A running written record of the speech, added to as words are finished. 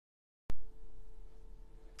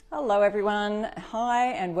Hello everyone, hi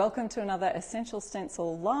and welcome to another Essential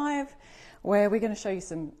Stencil Live where we're going to show you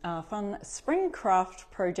some fun spring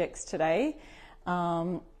craft projects today.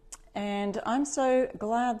 And I'm so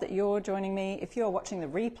glad that you're joining me. If you're watching the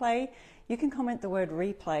replay, you can comment the word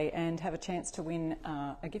replay and have a chance to win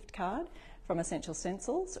a gift card from Essential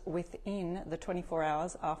Stencils within the 24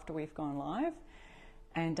 hours after we've gone live.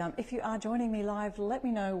 And if you are joining me live, let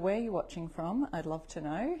me know where you're watching from. I'd love to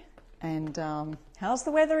know. And how's the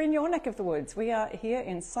weather in your neck of the woods? We are here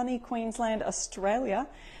in sunny Queensland, Australia,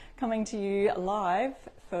 coming to you live.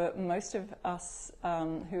 For most of us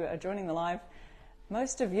who are joining the live,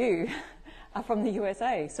 most of you are from the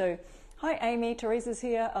USA. So hi Amy, Teresa's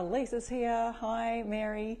here, Elisa's here, hi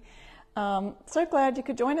Mary. So glad you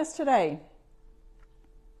could join us today.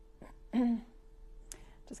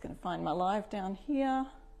 Just going to find my live down here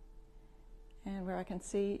and where I can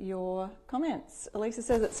see your comments. Elisa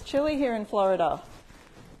says it's chilly here in Florida.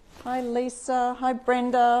 Hi Lisa, hi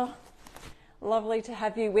Brenda. Lovely to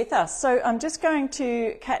have you with us. So I'm just going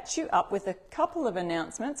to catch you up with a couple of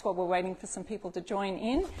announcements while we're waiting for some people to join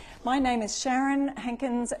in. My name is Sharon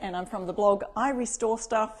Hankins and I'm from the blog I Restore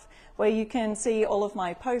Stuff, where you can see all of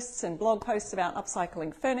my posts and blog posts about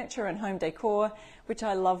upcycling furniture and home decor, which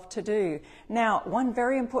I love to do. Now, one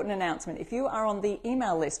very important announcement. If you are on the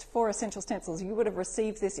email list for Essential Stencils, you would have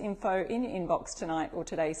received this info in your inbox tonight or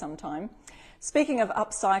today sometime. Speaking of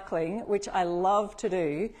upcycling, which I love to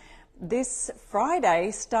do, this Friday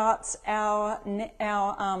starts our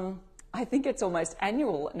I think it's almost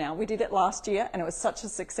annual now. We did it last year and it was such a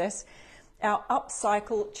success. Our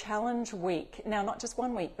Upcycle Challenge Week. Now, not just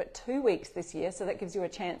 1 week, but 2 weeks this year. So that gives you a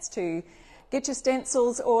chance to get your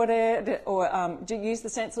stencils ordered or to use the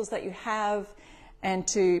stencils that you have and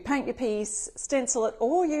to paint your piece, stencil it,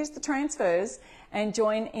 or use the transfers and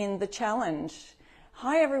join in the challenge.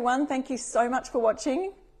 Hi everyone, thank you so much for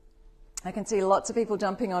watching. I can see lots of people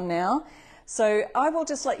jumping on now. So I will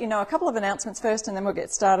just let you know a couple of announcements first and then we'll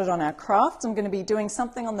get started on our crafts. I'm going to be doing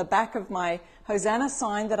something on the back of my Hosanna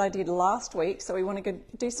sign that I did last week. So we want to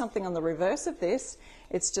do something on the reverse of this.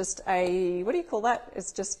 It's just a, what do you call that?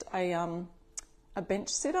 It's just a bench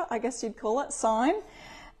sitter, I guess you'd call it, sign.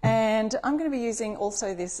 And I'm going to be using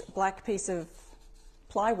also this black piece of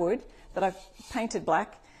plywood that I've painted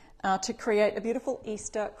black to create a beautiful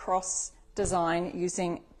Easter cross design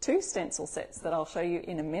using 2 stencil sets that I'll show you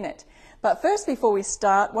in a minute. But first, before we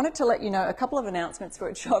start, wanted to let you know a couple of announcements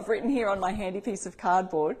which I've written here on my handy piece of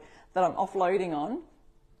cardboard that I'm offloading on.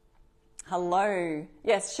 Hello.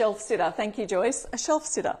 Yes, shelf sitter. Thank you, Joyce. A shelf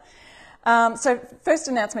sitter. So first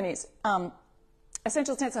announcement is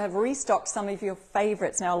Essential Stencil have restocked some of your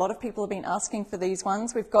favourites. Now, a lot of people have been asking for these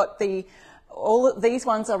ones. We've got all of these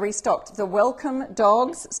ones are restocked. The Welcome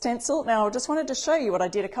Dogs stencil. Now, I just wanted to show you what I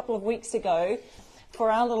did a couple of weeks ago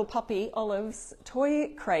for our little puppy Olive's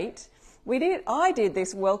toy crate. I did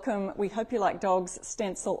this Welcome We Hope You Like Dogs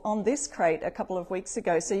stencil on this crate a couple of weeks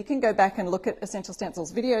ago. So you can go back and look at Essential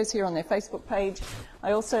Stencils videos here on their Facebook page.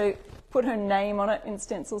 I also put her name on it in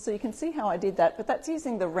stencil so you can see how I did that. But that's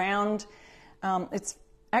using the round, it's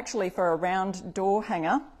actually for a round door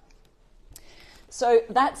hanger. So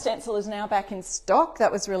that stencil is now back in stock.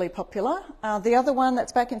 That was really popular. The other one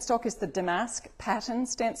that's back in stock is the Damask pattern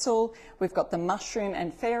stencil. We've got the Mushroom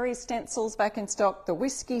and Fairy stencils back in stock, the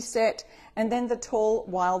Whiskey set, and then the Tall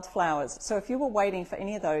Wildflowers. So if you were waiting for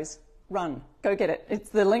any of those, run, go get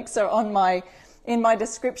it. The links are in my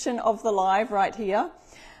description of the live right here.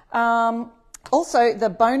 Also, the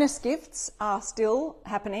bonus gifts are still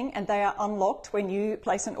happening and they are unlocked when you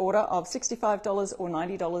place an order of $65 or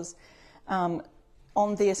 $90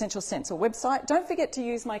 on the Essential Stencil website. Don't forget to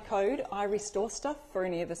use my code I Restore Stuff for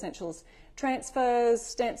any of Essential's transfers,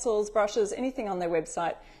 stencils, brushes, anything on their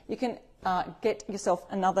website. You can get yourself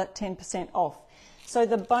another 10% off. So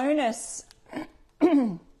the bonus,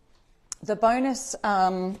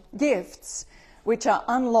 gifts, which are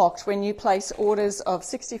unlocked when you place orders of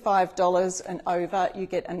 $65 and over, you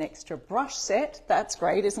get an extra brush set. That's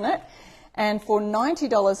great, isn't it? And for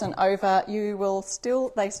 $90 and over,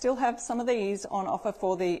 they still have some of these on offer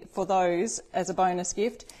for those as a bonus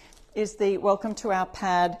gift, is the Welcome to Our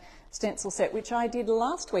Pad stencil set, which I did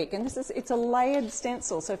last week. And it's a layered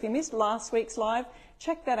stencil. So if you missed last week's live,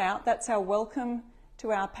 check that out. That's our Welcome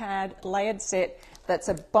to Our Pad layered set. That's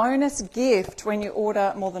a bonus gift when you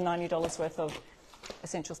order more than $90 worth of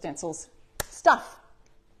Essential Stencils stuff.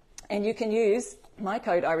 And you can use my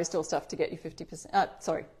code I Restore Stuff to get you 10%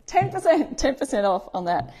 off on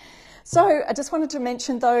that. So I just wanted to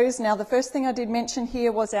mention those. Now, the first thing I did mention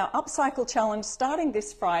here was our Upcycle Challenge starting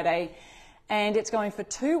this Friday. and it's going for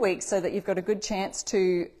 2 weeks so that you've got a good chance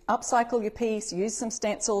to upcycle your piece, use some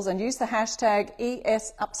stencils, and use the hashtag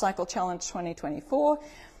ESUpcycleChallenge2024.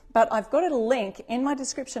 But I've got a link in my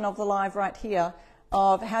description of the live right here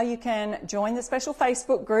of how you can join the special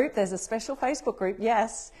Facebook group. There's a special Facebook group,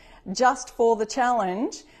 yes, just for the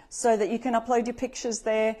challenge, so that you can upload your pictures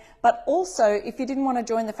there. But also, if you didn't want to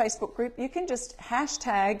join the Facebook group, you can just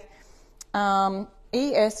hashtag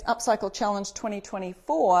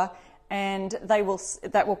ESUpcycleChallenge2024, and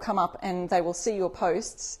that will come up and they will see your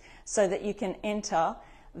posts so that you can enter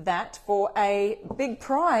that for a big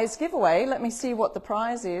prize giveaway. Let me see what the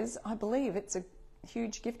prize is. I believe it's a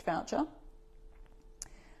huge gift voucher.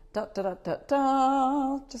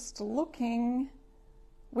 Just looking.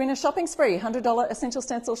 Win a shopping spree, $100 Essential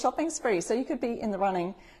Stencil shopping spree. So you could be in the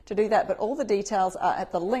running to do that, but all the details are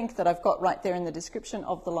at the link that I've got right there in the description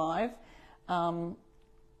of the live.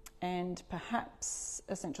 And perhaps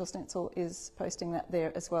Essential Stencil is posting that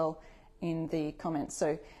there as well in the comments.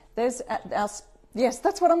 So there's our, yes,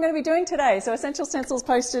 that's what I'm going to be doing today. So Essential Stencil's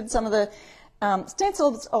posted some of the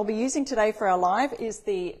stencils I'll be using today for our live is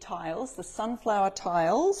the tiles, the sunflower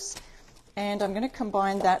tiles. And I'm going to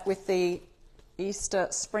combine that with the Easter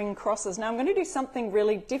spring crosses. Now I'm going to do something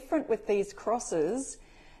really different with these crosses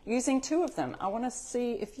using 2 of them. I want to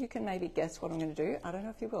see if you can maybe guess what I'm going to do. I don't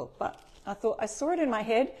know if you will, but I thought I saw it in my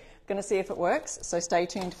head. I'm going to see if it works, so stay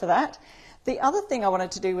tuned for that. The other thing I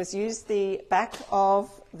wanted to do was use the back of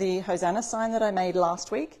the Hosanna sign that I made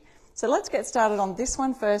last week. So let's get started on this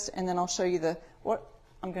one first, and then I'll show you what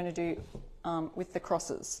I'm going to do with the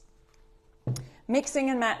crosses. Mixing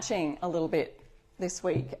and matching a little bit this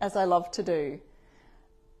week, as I love to do.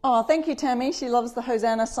 Oh, thank you, Tammy. She loves the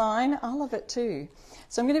Hosanna sign. I love it too.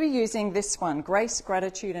 So I'm going to be using this one, Grace,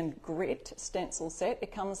 Gratitude and Grit stencil set.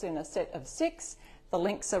 It comes in a set of 6. The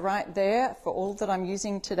links are right there for all that I'm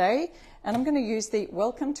using today. And I'm going to use the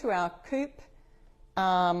Welcome to Our Coup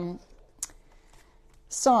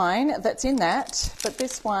sign that's in that. But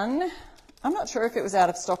this one, I'm not sure if it was out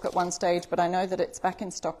of stock at one stage, but I know that it's back in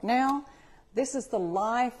stock now. This is the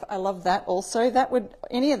Life. I love that also.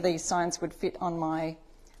 Any of these signs would fit on my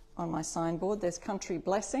signboard. There's Country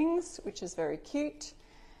Blessings, which is very cute.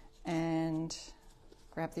 And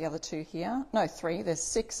grab the other 2 here. No, 3. There's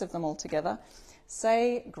 6 of them all together.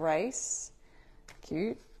 Say Grace,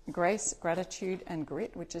 cute. Grace, Gratitude and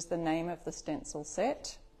Grit, which is the name of the stencil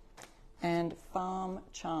set. And Farm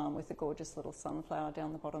Charm with a gorgeous little sunflower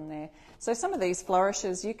down the bottom there. So some of these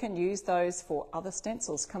flourishes, you can use those for other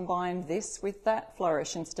stencils. Combine this with that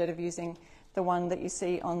flourish instead of using the one that you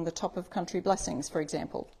see on the top of Country Blessings, for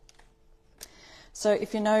example. So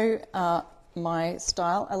if you know my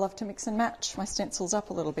style, I love to mix and match my stencils up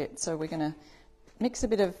a little bit. So we're going to mix a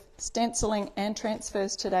bit of stenciling and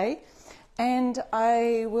transfers today. And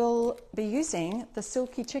I will be using the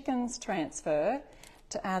Silky Chickens transfer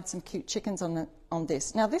to add some cute chickens on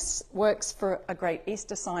this. Now this works for a great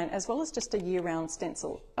Easter sign as well as just a year-round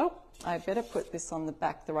stencil. Oh, I better put this on the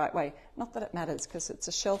back the right way. Not that it matters because it's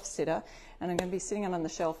a shelf sitter and I'm going to be sitting it on the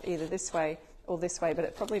shelf either this way or this way, but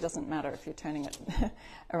it probably doesn't matter if you're turning it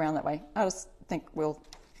around that way. I just think we'll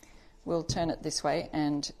turn it this way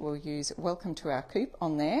and we'll use Welcome to Our Coup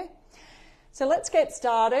on there. So let's get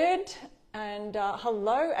started. And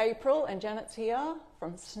hello, April, and Janet's here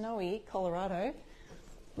from snowy Colorado.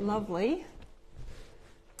 Lovely.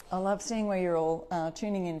 I love seeing where you're all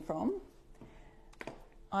tuning in from.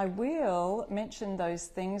 I will mention those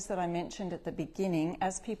things that I mentioned at the beginning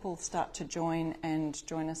as people start to join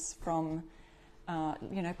us from,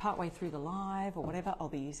 partway through the live or whatever. I'll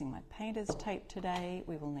be using my painter's tape today.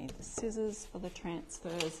 We will need the scissors for the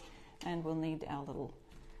transfers and we'll need our little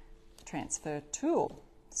transfer tool.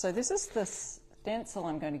 So this is the stencil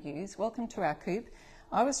I'm going to use, Welcome to Our Coup.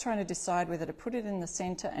 I was trying to decide whether to put it in the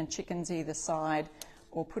centre and chickens either side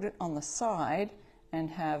or put it on the side and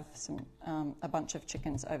have a bunch of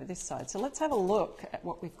chickens over this side. So let's have a look at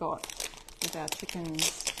what we've got with our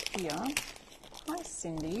chickens here. Hi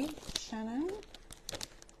Cindy, Shannon,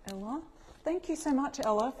 Ella. Thank you so much,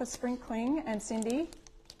 Ella, for sprinkling, and Cindy.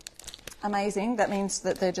 Amazing. That means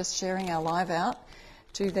that they're just sharing our live out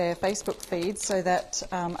to their Facebook feed so that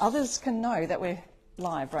others can know that we're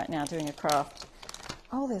live right now doing a craft.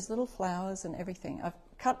 Oh, there's little flowers and everything. I've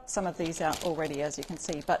cut some of these out already, as you can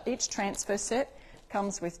see, but each transfer set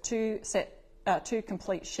comes with two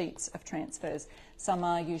complete sheets of transfers. Some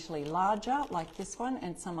are usually larger, like this one,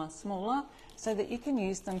 and some are smaller, so that you can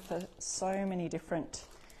use them for so many different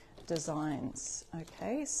designs.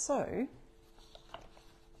 Okay, so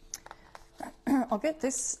I'll get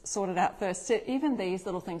this sorted out first. So even these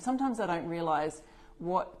little things, sometimes I don't realise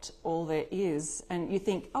what all there is, and you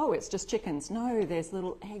think, oh, it's just chickens. No, there's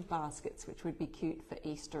little egg baskets, which would be cute for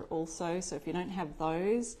Easter also. So if you don't have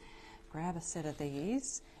those, grab a set of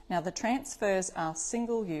these. Now the transfers are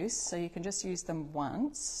single use, so you can just use them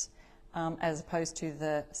once, as opposed to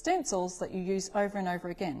the stencils that you use over and over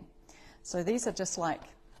again. So these are just like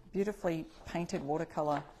beautifully painted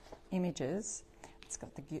watercolor images. It's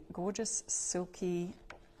got the gorgeous silky,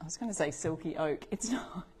 I was going to say silky oak, it's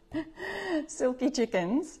not, silky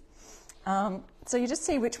chickens. So you just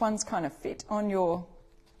see which ones kind of fit on your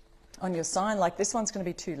sign. Like this one's going to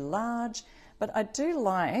be too large, but I do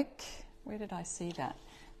like, where did I see that?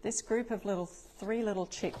 This group of three little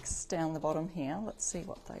chicks down the bottom here. Let's see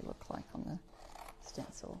what they look like on the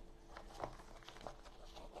stencil.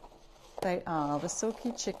 They are, the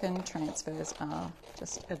silky chicken transfers are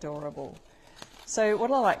just adorable. So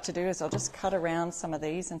what I like to do is I'll just cut around some of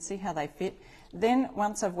these and see how they fit. Then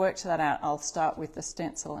once I've worked that out, I'll start with the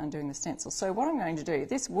stencil and doing the stencil. So what I'm going to do,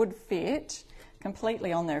 this would fit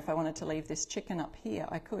completely on there. If I wanted to leave this chicken up here,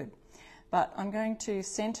 I could. But I'm going to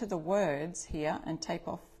center the words here and tape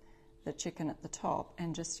off the chicken at the top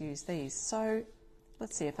and just use these. So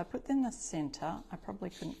let's see, if I put them in the center, I probably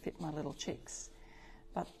couldn't fit my little chicks.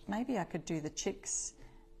 But maybe I could do the chicks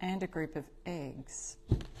and a group of eggs.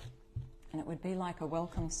 And it would be like a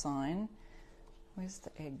welcome sign. Where's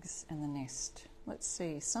the eggs and the nest? Let's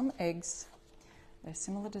see, some eggs, they're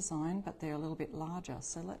similar design, but they're a little bit larger.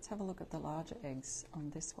 So let's have a look at the larger eggs on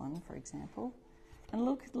this one, for example. And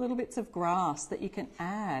look at little bits of grass that you can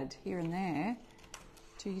add here and there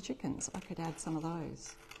to your chickens. I could add some of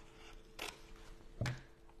those.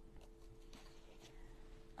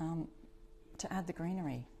 To add the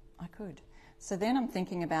greenery, I could. So then I'm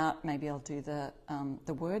thinking about maybe I'll do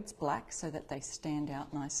the words black so that they stand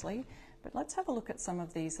out nicely. But let's have a look at some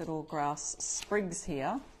of these little grass sprigs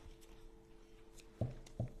here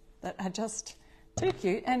that are just too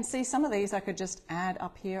cute. And see, some of these I could just add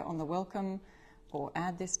up here on the welcome, or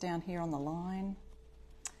add this down here on the line.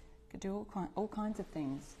 Could do all kinds of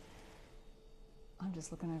things. I'm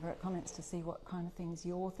just looking over at comments to see what kind of things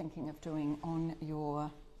you're thinking of doing on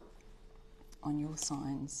your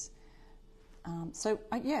signs.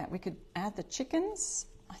 Yeah, we could add the chickens.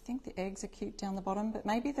 I think the eggs are cute down the bottom, but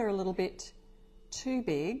maybe they're a little bit too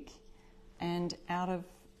big and out of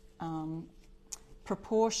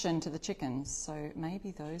proportion to the chickens. So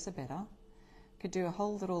maybe those are better. Could do a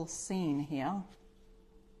whole little scene here.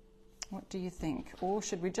 What do you think? Or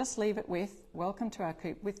should we just leave it with welcome to our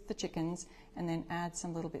coop with the chickens and then add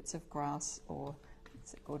some little bits of grass, or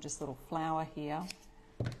it's a gorgeous little flower here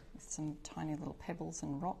with some tiny little pebbles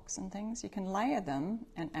and rocks and things. You can layer them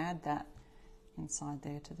and add that inside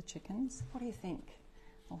there to the chickens. What do you think?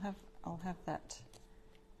 I'll have that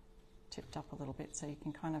tipped up a little bit so you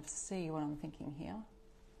can kind of see what I'm thinking here.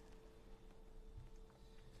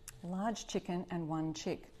 Large chicken and one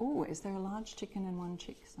chick. Oh, is there a large chicken and one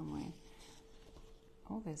chick somewhere?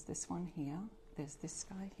 Oh, there's this one here. There's this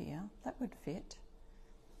guy here. That would fit.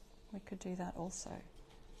 We could do that also.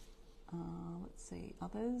 Let's see,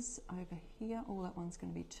 others over here. Oh, that one's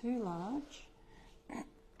going to be too large.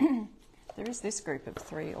 There is this group of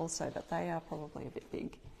three also, but they are probably a bit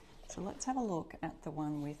big. So let's have a look at the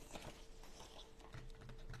one with,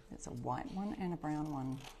 there's a white one and a brown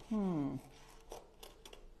one.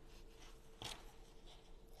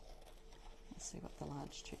 Let's see what the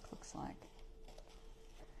large chick looks like.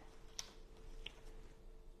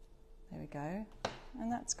 There we go.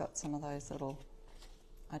 And that's got some of those little,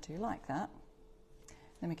 I do like that.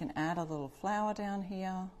 Then we can add a little flower down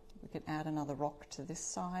here. We could add another rock to this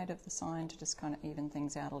side of the sign to just kind of even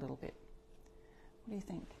things out a little bit. What do you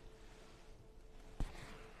think?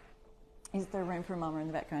 Is there room for a mama in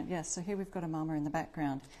the background? Yes, so here we've got a mama in the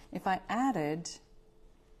background. If I added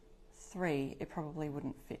 3, it probably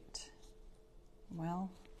wouldn't fit.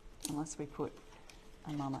 Well, unless we put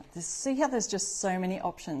a mama. See how there's just so many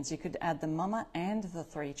options. You could add the mama and the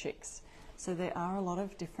 3 chicks. So there are a lot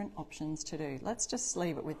of different options to do. Let's just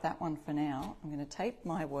leave it with that one for now. I'm going to tape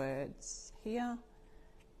my words here.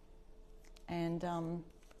 And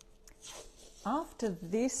after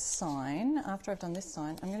this sign, after I've done this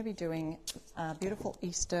sign, I'm going to be doing a beautiful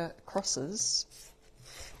Easter crosses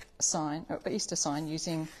sign, or Easter sign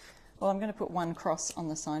using, well, I'm going to put one cross on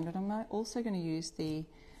the sign, but I'm also going to use the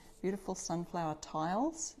beautiful sunflower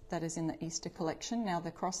tiles that is in the Easter collection. Now the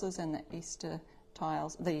crosses and the Easter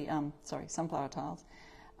tiles, sunflower tiles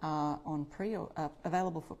are on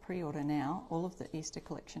available for pre-order now. All of the Easter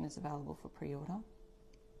collection is available for pre-order.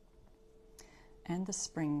 And the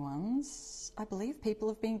spring ones, I believe people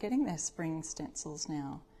have been getting their spring stencils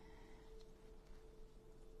now.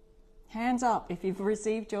 Hands up if you've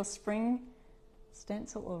received your spring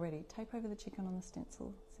stencil already. Tape over the chicken on the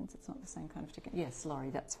stencil since it's not the same kind of chicken. Yes, Laurie,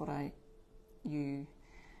 that's what you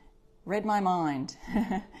read my mind.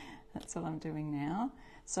 That's what I'm doing now.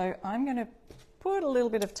 So I'm going to put a little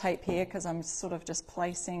bit of tape here because I'm sort of just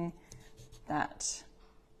placing that.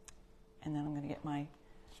 And then I'm going to get my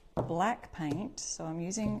black paint. So I'm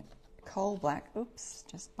using coal black. Oops,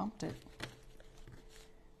 just bumped it.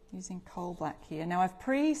 Using coal black here. Now I've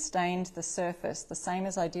pre-stained the surface the same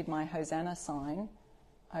as I did my Hosanna sign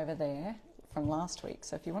over there from last week.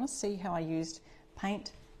 So if you want to see how I used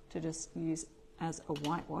paint to just use as a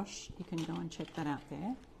whitewash, you can go and check that out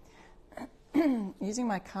there. Using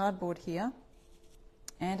my cardboard here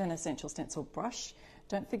and an Essential Stencil brush.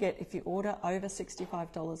 Don't forget, if you order over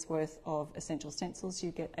 $65 worth of Essential Stencils,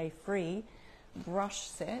 you get a free brush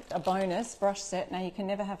set, a bonus brush set. Now you can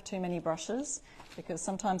never have too many brushes because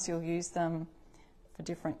sometimes you'll use them for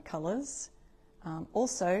different colours.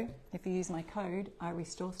 Also, if you use my code, I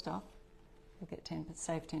restore stuff, you'll get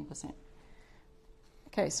save 10%.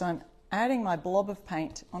 Okay, so I'm adding my blob of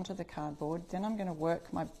paint onto the cardboard. Then I'm going to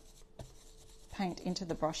work my paint into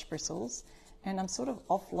the brush bristles, and I'm sort of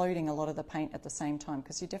offloading a lot of the paint at the same time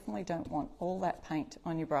because you definitely don't want all that paint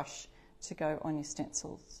on your brush to go on your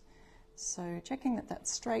stencils. So checking that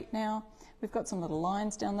that's straight now. We've got some little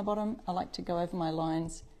lines down the bottom. I like to go over my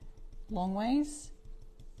lines long ways,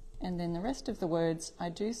 and then the rest of the words I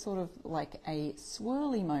do sort of like a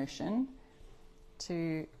swirly motion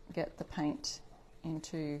to get the paint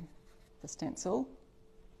into the stencil.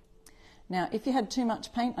 Now if you had too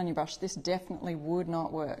much paint on your brush, this definitely would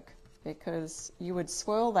not work because you would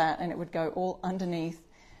swirl that and it would go all underneath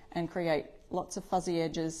and create lots of fuzzy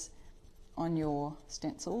edges on your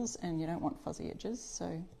stencils, and you don't want fuzzy edges,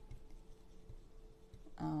 so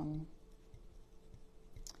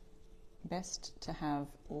best to have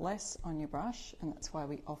less on your brush, and that's why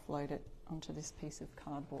we offload it onto this piece of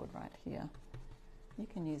cardboard right here. You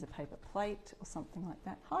can use a paper plate or something like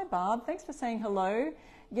that. Hi Barb, thanks for saying hello.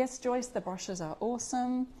 Yes Joyce, the brushes are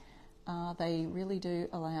awesome. They really do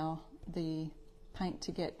allow the paint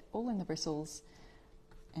to get all in the bristles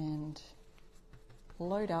and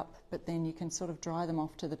load up, but then you can sort of dry them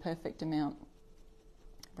off to the perfect amount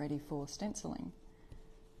ready for stenciling.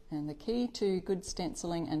 And the key to good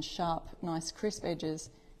stenciling and sharp, nice crisp edges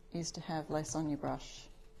is to have less on your brush.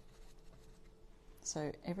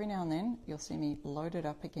 So every now and then you'll see me load it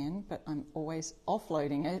up again, but I'm always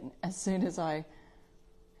offloading it as soon as I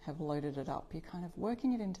have loaded it up. You're kind of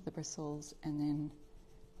working it into the bristles and then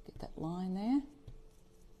get that line there.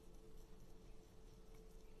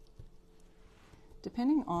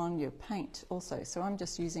 Depending on your paint also, so I'm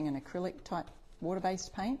just using an acrylic type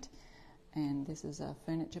water-based paint, and this is a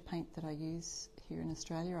furniture paint that I use here in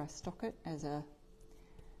Australia. I stock it as a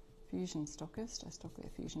fusion stockist. I stock a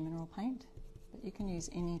fusion mineral paint, but you can use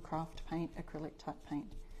any craft paint, acrylic type paint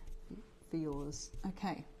for yours.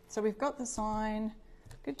 Okay, so we've got the sign,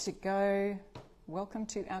 good to go. Welcome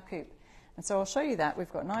to our Coup. And so I'll show you that.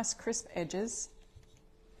 We've got nice crisp edges.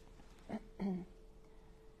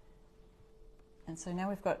 And so now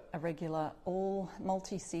we've got a regular all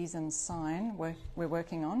multi-season sign we're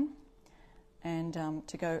working on, and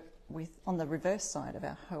to go with on the reverse side of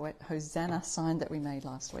our Hosanna sign that we made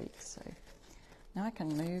last week. So now I can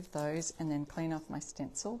move those and then clean off my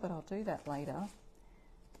stencil, but I'll do that later.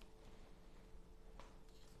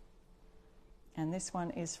 And this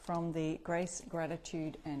one is from the Grace,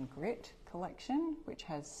 Gratitude and Grit collection, which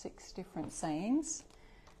has 6 different sayings.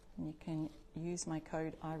 And you can use my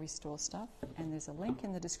code I Restore Stuff, and there's a link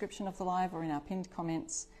in the description of the live or in our pinned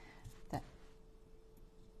comments that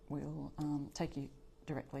will take you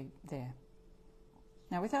directly there.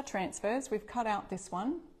 Now with our transfers, we've cut out this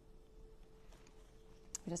one.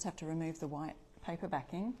 We just have to remove the white paper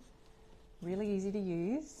backing. Really easy to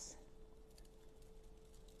use.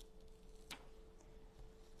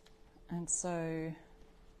 And so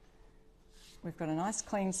we've got a nice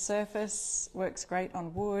clean surface, works great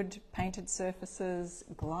on wood, painted surfaces,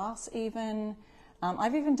 glass even.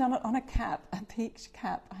 I've even done it on a cap, a peaked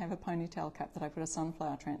cap. I have a ponytail cap that I put a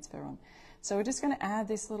sunflower transfer on. So we're just going to add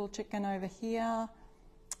this little chicken over here.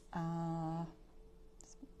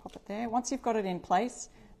 Just pop it there. Once you've got it in place,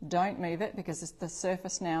 don't move it because the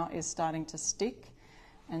surface now is starting to stick.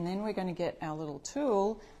 And then we're going to get our little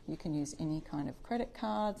tool. You can use any kind of credit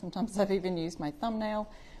card. Sometimes I've even used my thumbnail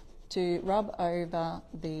to rub over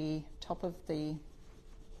the top of the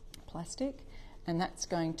plastic, and that's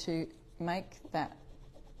going to make that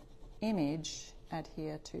image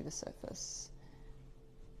adhere to the surface.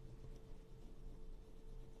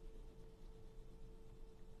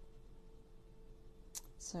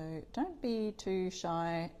 So don't be too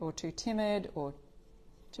shy or too timid or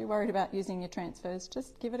too worried about using your transfers.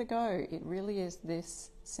 Just give it a go. It really is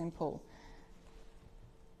this simple.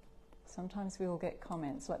 Sometimes we will get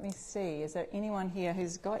comments. Let me see. Is there anyone here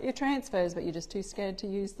who's got your transfers but you're just too scared to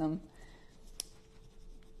use them?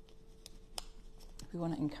 We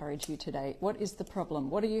want to encourage you today. What is the problem?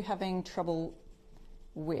 What are you having trouble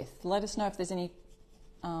with? Let us know if there's any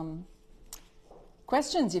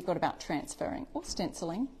questions you've got about transferring or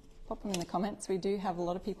stenciling. Pop them in the comments. We do have a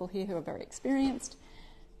lot of people here who are very experienced,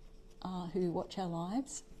 who watch our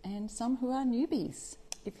lives, and some who are newbies.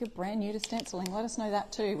 If you're brand new to stenciling, let us know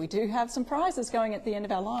that too. We do have some prizes going at the end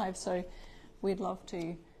of our live, so we'd love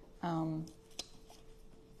to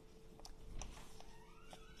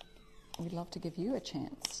give you a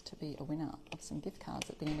chance to be a winner of some gift cards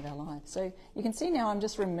at the end of our live. So you can see now I'm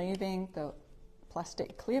just removing the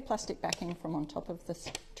clear plastic backing from on top of this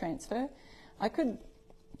transfer. I could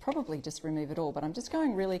probably just remove it all, but I'm just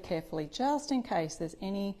going really carefully just in case there's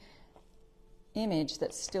any image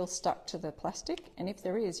that's still stuck to the plastic, and if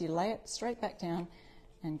there is, you lay it straight back down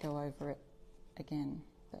and go over it again.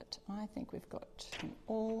 But I think we've got them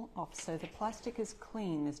all off, so the plastic is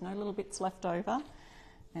clean, there's no little bits left over,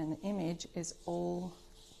 and the image is all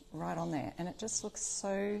right on there, and it just looks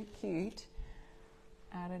so cute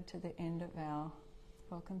added to the end of our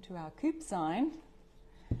welcome to our Coup sign.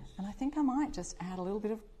 And I think I might just add a little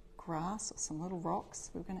bit of grass or some little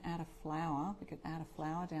rocks. We're going to add a flower. We could add a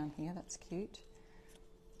flower down here. That's cute.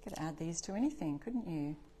 You could add these to anything, couldn't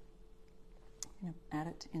you? I'm going to add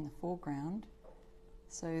it in the foreground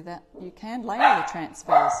so that you can layer the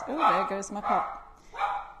transfers. Oh, there goes my pop.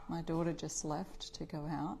 My daughter just left to go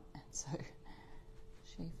out, and so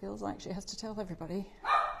she feels like she has to tell everybody.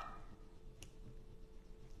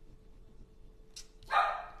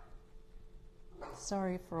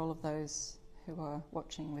 Sorry for all of those who are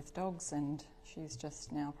watching with dogs, and she's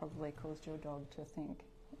just now probably caused your dog to think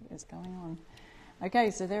what is going on. Okay,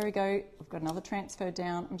 so there we go. We've got another transfer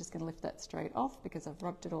down. I'm just going to lift that straight off because I've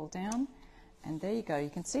rubbed it all down. And there you go.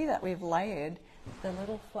 You can see that we've layered. The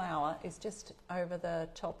little flower is just over the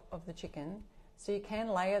top of the chicken. So you can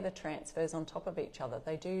layer the transfers on top of each other.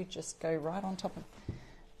 They do just go right on top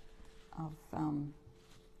of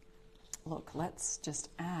look, let's just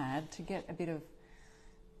add, to get a bit of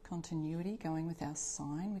continuity going with our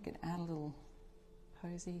sign, we could add a little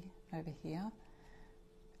posy over here,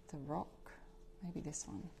 the rock, maybe this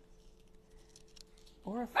one,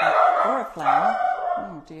 or a flower.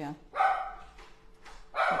 Oh dear.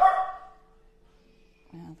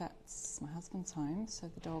 Now that's my husband's home,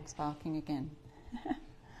 so the dog's barking again.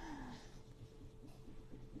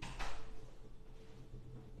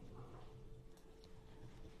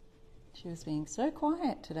 She was being so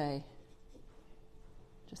quiet today.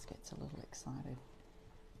 Just gets a little excited.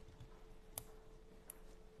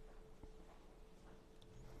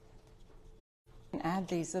 You can add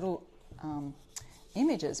these little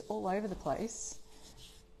images all over the place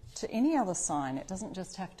to any other sign. It doesn't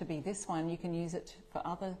just have to be this one. You can use it for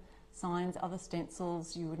other signs, other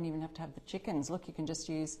stencils. You wouldn't even have to have the chickens. Look, you can just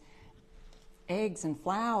use eggs and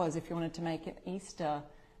flowers if you wanted to make an Easter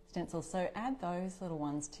stencil. So add those little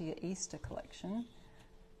ones to your Easter collection,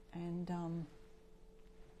 and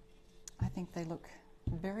I think they look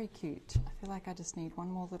very cute. I feel like I just need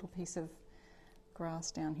one more little piece of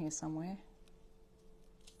grass down here somewhere.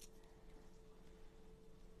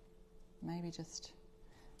 Maybe just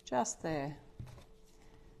there.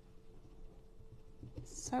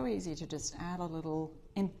 So easy to just add a little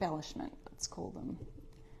embellishment, let's call them.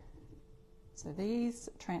 So these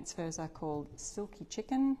transfers are called Silky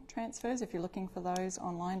Chicken transfers. If you're looking for those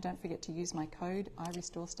online, don't forget to use my code, I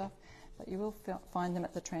Restore Stuff, but you will find them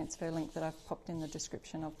at the transfer link that I've popped in the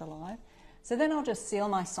description of the live. So then I'll just seal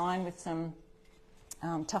my sign with some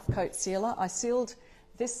Tough Coat sealer. I sealed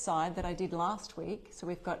this side that I did last week, so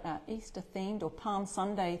we've got an Easter themed or Palm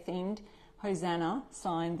Sunday themed Hosanna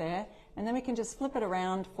sign there, and then we can just flip it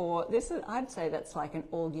around for this. I'd say that's like an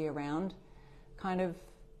all year round kind of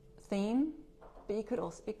theme, but it could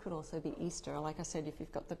also be Easter, like I said, if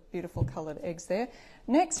you've got the beautiful coloured eggs there.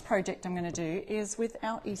 Next project I'm going to do is with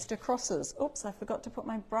our Easter crosses. Oops, I forgot to put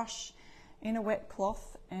my brush in a wet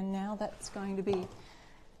cloth, and now that's going to be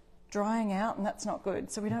drying out, and that's not good.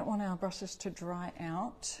 So we don't want our brushes to dry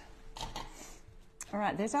out. All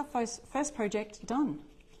right, there's our first project done.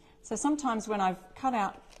 So sometimes when I've cut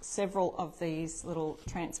out several of these little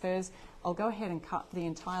transfers, I'll go ahead and cut the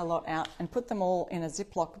entire lot out and put them all in a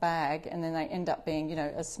Ziploc bag, and then they end up being, you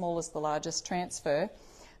know, as small as the largest transfer.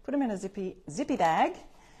 Put them in a zippy bag,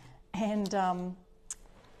 and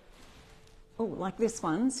oh, like this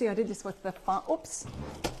one. See, I did this with the farm. Oops,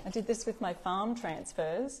 I did this with my farm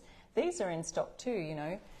transfers. These are in stock too, you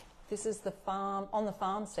know. This is the farm on the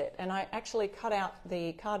farm set, and I actually cut out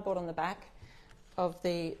the cardboard on the back of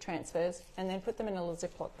the transfers and then put them in a little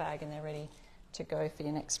Ziploc bag, and they're ready to go for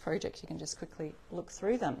your next project. You can just quickly look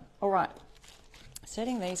through them. All right,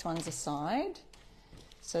 setting these ones aside.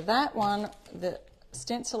 So that one, the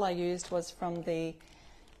stencil I used was from the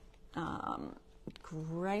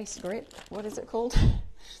Grace Grit, what is it called?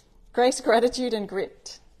 Grace, Gratitude and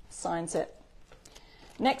Grit sign set.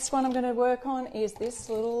 Next one I'm going to work on is this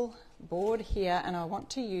little board here, and I want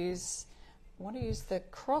to use the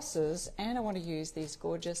crosses, and I want to use these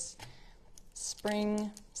gorgeous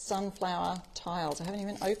spring sunflower tiles. I haven't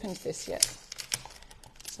even opened this yet.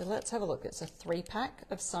 So let's have a look. It's a 3-pack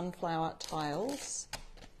of sunflower tiles.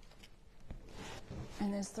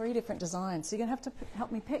 And there's 3 different designs, so you're going to have to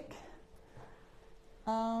help me pick.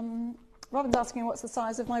 Robin's asking what's the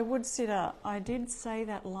size of my wood sitter. I did say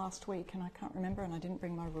that last week, and I can't remember, and I didn't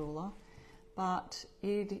bring my ruler. But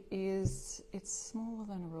it's smaller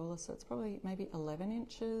than a ruler, so it's probably maybe 11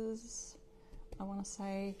 inches, I want to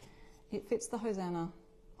say. It fits the Hosanna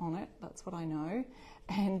on it, that's what I know.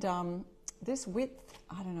 And this width,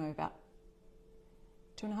 I don't know, about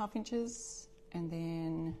 2.5 inches, and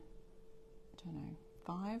then, I don't know,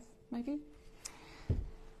 5 maybe?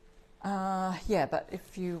 Yeah, but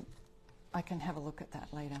I can have a look at that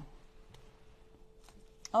later.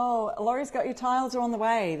 Oh, Laurie's got your tiles are on the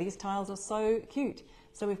way. These tiles are so cute.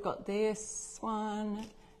 So we've got this one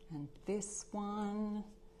and this one.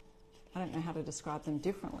 I don't know how to describe them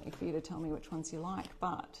differently for you to tell me which ones you like,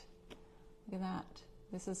 but look at that.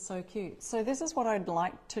 This is so cute. So this is what I'd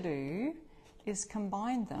like to do, is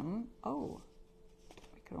combine them. Oh,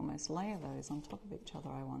 we could almost layer those on top of each other,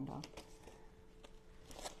 I wonder.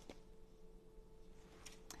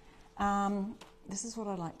 This is what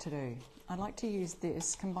I'd like to do. I'd like to use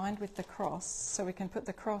this combined with the cross, so we can put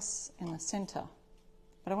the cross in the center.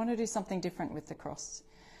 But I want to do something different with the cross.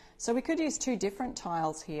 So we could use 2 different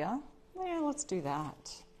tiles here. Yeah, let's do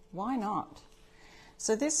that. Why not?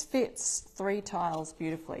 So this fits 3 tiles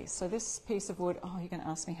beautifully. So this piece of wood, oh, you're going to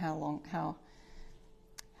ask me how long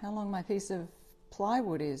my piece of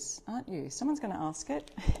plywood is, aren't you? Someone's going to ask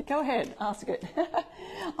it. Go ahead, ask it.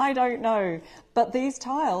 I don't know. But these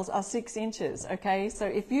tiles are 6 inches, okay? So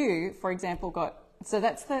if you, for example, got, so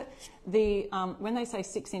that's when they say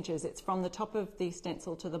 6 inches, it's from the top of the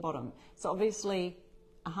stencil to the bottom. So obviously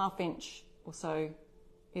a 1/2 inch or so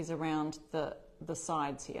is around the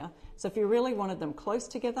sides here. So if you really wanted them close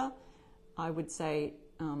together, I would say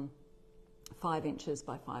 5 inches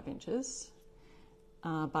by 5 inches.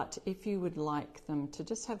 But if you would like them to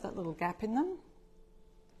just have that little gap in them,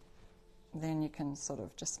 then you can sort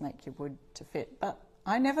of just make your wood to fit. But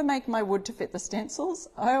I never make my wood to fit the stencils.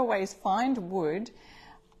 I always find wood.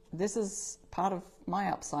 This is part of my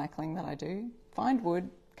upcycling that I do. Find wood,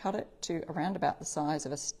 cut it to around about the size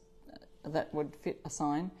of that would fit a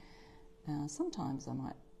sign. Sometimes I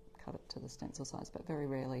might cut it to the stencil size, but very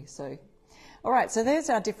rarely. So, all right, so there's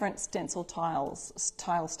our different stencil tile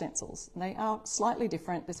stencils. They are slightly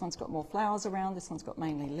different. This one's got more flowers around. This one's got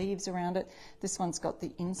mainly leaves around it. This one's got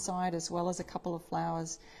the inside as well as a couple of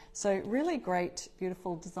flowers. So really great,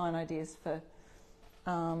 beautiful design ideas for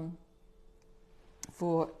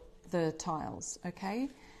the tiles, okay?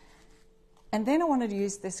 And then I wanted to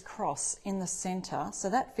use this cross in the center, so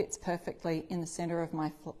that fits perfectly in the center of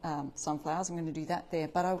my sunflowers. I'm going to do that there.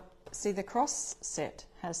 But see, the cross set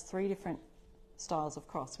has 3 different styles of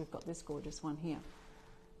cross. We've got this gorgeous one here,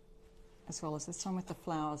 as well as this one with the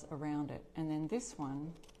flowers around it. And then this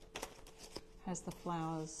one has the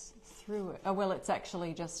flowers through it. Oh, well, it's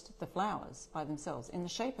actually just the flowers by themselves in the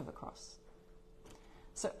shape of a cross.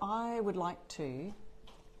 So I would like to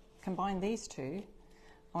combine these 2.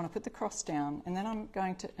 I want to put the cross down, and then I'm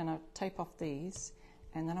going to, and I tape off these,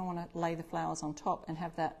 and then I want to lay the flowers on top and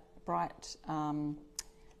have that bright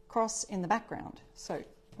cross in the background. So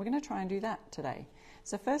we're going to try and do that today.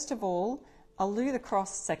 So first of all, I'll do the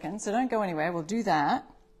cross second, so don't go anywhere, we'll do that.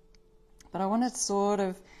 But I want to sort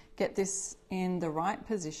of get this in the right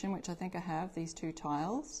position, which I think I have, these 2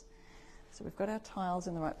 tiles. So we've got our tiles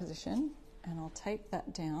in the right position, and I'll tape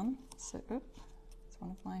that down. So, it's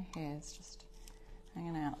one of my hairs just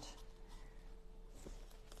hanging out.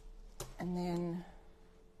 And then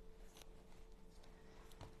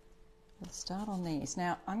we'll start on these.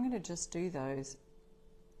 Now I'm going to just do those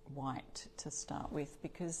white to start with,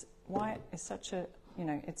 because white is such a, you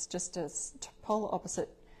know, it's just a polar opposite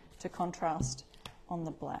to contrast on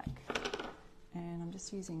the black. And I'm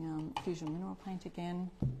just using Fusion Mineral Paint again,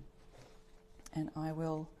 and I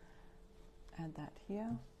will add that here.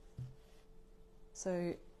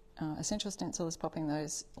 So Essential Stencil is popping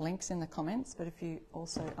those links in the comments, but if you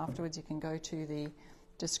also afterwards you can go to the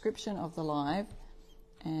description of the live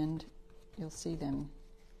and you'll see them,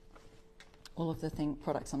 all of the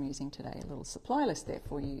products I'm using today, a little supply list there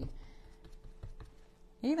for you.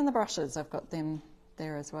 Even the brushes, I've got them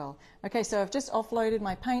there as well. Okay, so I've just offloaded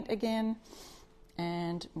my paint again,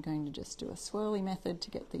 and I'm going to just do a swirly method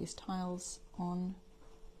to get these tiles on.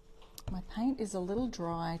 My paint is a little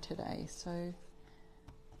dry today, so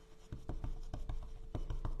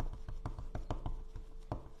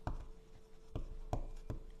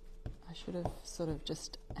I should have sort of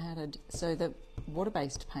just added, so the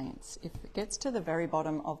water-based paints, if it gets to the very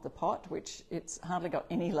bottom of the pot, which it's hardly got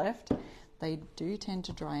any left, they do tend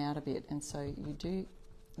to dry out a bit, and so you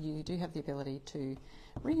do have the ability to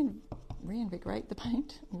reinvigorate the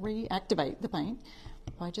paint, reactivate the paint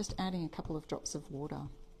by just adding a couple of drops of water.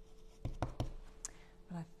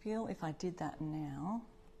 But I feel if I did that now,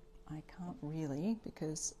 I can't really,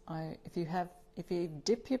 because if you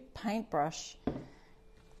dip your paintbrush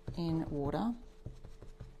in water,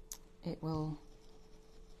 it will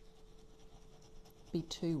be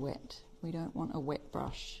too wet. We don't want a wet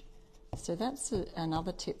brush. So that's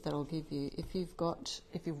another tip that I'll give you. If you've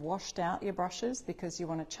washed out your brushes because you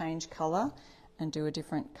want to change colour and do a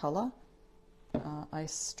different colour, I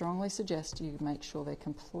strongly suggest you make sure they're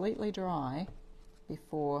completely dry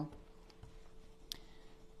before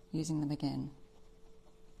using them again.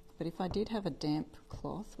 But if I did have a damp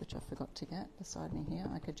cloth, which I forgot to get beside me here,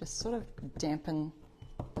 I could just sort of dampen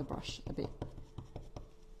the brush a bit.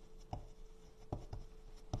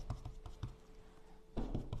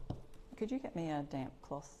 Could you get me a damp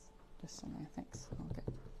cloth just somewhere? Thanks. I'll get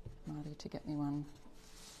Marty to get me one.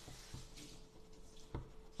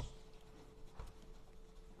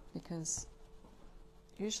 Because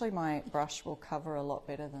usually my brush will cover a lot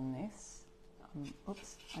better than this.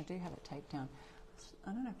 Oops, I do have it taped down.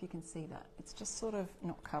 I don't know if you can see that. It's just sort of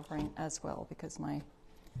not covering as well because my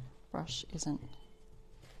brush isn't,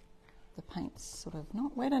 the paint's sort of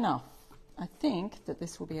not wet enough. I think that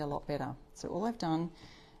this will be a lot better. So all I've done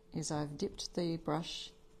is I've dipped the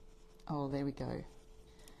brush, oh there we go.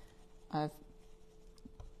 I've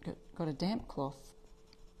got a damp cloth,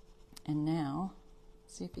 and now,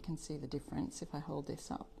 see if you can see the difference if I hold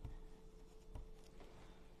this up.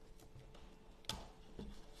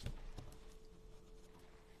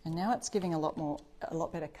 And now it's giving a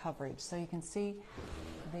lot better coverage. So you can see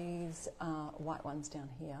these white ones down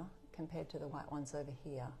here compared to the white ones over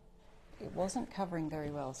here. It wasn't covering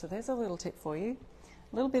very well. So there's a little tip for you.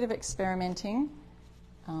 A little bit of experimenting,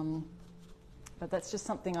 but that's just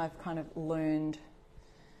something I've kind of learned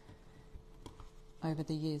over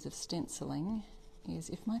the years of stenciling, is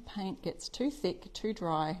if my paint gets too thick, too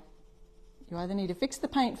dry, you either need to fix the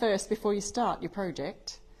paint first before you start your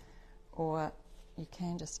project, or you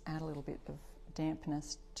can just add a little bit of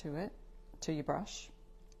dampness to it, to your brush.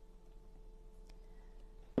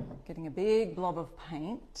 Getting a big blob of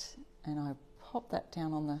paint, and I pop that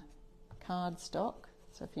down on the cardstock.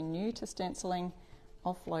 So if you're new to stenciling,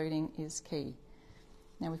 offloading is key.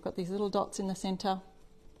 Now we've got these little dots in the centre,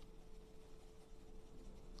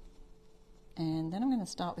 and then I'm going to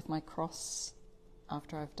start with my cross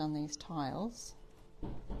after I've done these tiles.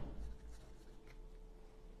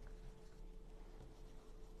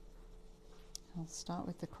 I'll start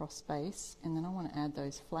with the cross base, and then I want to add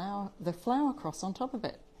the flower cross on top of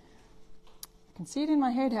it. I can see it in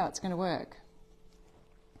my head how it's going to work.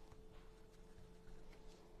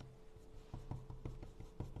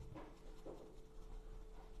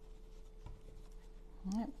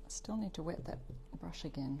 Yep, still need to wet that brush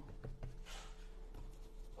again.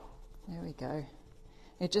 There we go.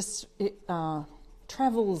 It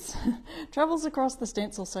travels travels across the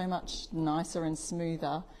stencil so much nicer and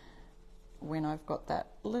smoother when I've got that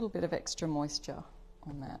little bit of extra moisture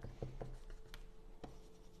on that.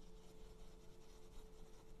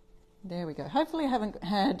 There we go. Hopefully I haven't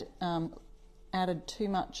had added too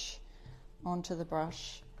much onto the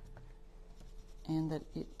brush, and that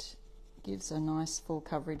it gives a nice full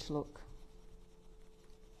coverage look.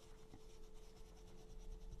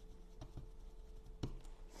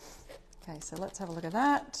 Okay, so let's have a look at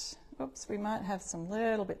that. Oops, we might have some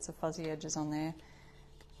little bits of fuzzy edges on there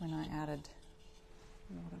when I added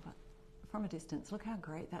whatever. From a distance, look how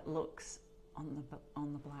great that looks on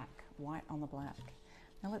the black, white on the black.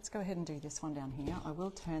 Now let's go ahead and do this one down here. I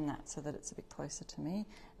will turn that so that it's a bit closer to me.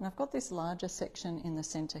 And I've got this larger section in the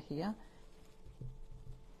center here.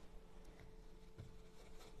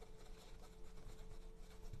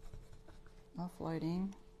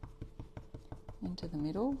 Offloading into the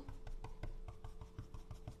middle.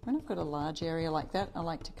 When I've got a large area like that, I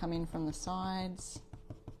like to come in from the sides,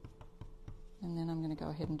 and then I'm going to go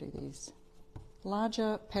ahead and do these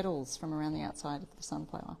larger petals from around the outside of the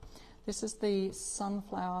sunflower. This is the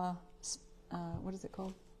sunflower, what is it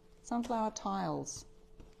called? Sunflower tiles.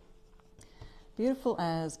 Beautiful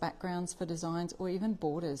as backgrounds for designs or even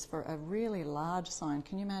borders for a really large sign.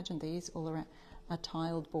 Can you imagine these all around, a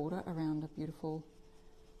tiled border around a beautiful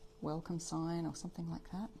welcome sign or something like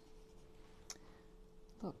that?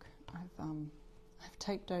 Look, I've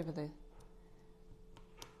taped over the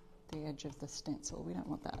edge of the stencil. We don't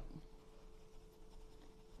want that. I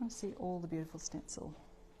want to see all the beautiful stencil.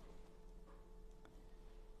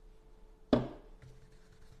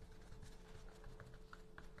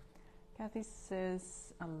 Kathy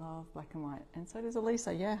says, I love black and white. And so does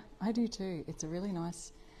Elisa. Yeah, I do too. It's a really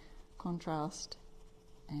nice contrast.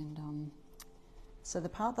 And so the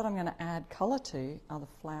part that I'm going to add colour to are the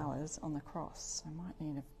flowers on the cross. I might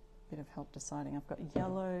need a bit of help deciding. I've got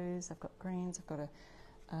yellows, I've got greens, I've got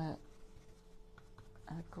a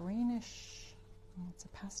greenish, it's a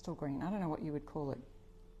pastel green. I don't know what you would call it.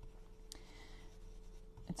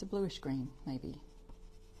 It's a bluish green, maybe.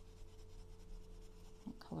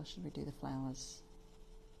 What colour should we do the flowers?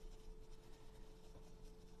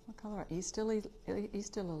 What colour are Easter lilies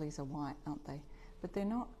are white, aren't they? But they're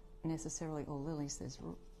not necessarily all lilies. There's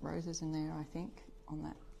roses in there, I think, on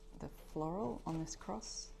that, the floral on this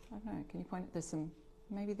cross. I don't know, can you point it? There's some,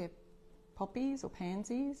 maybe they're poppies or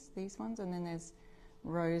pansies, these ones, and then there's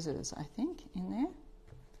roses, I think, in there.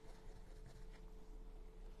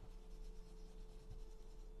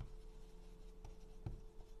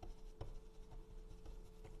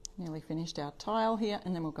 Nearly finished our tile here,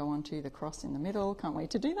 and then we'll go on to the cross in the middle. Can't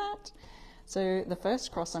wait to do that. So the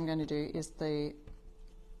first cross I'm going to do is the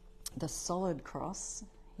solid cross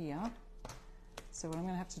here. So what I'm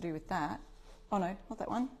going to have to do with that, oh no, not that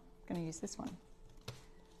one, I'm going to use this one.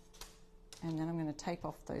 And then I'm going to tape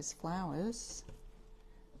off those flowers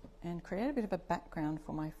and create a bit of a background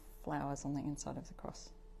for my flowers on the inside of the cross.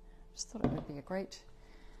 Just thought it would be a great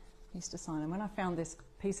Easter sign. And when I found this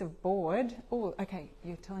piece of board, oh, okay,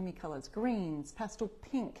 you're telling me colours. Greens, pastel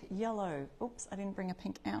pink, yellow. Oops, I didn't bring a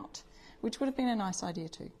pink out, which would have been a nice idea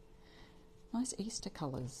too. Nice Easter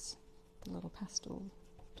colours, the little pastel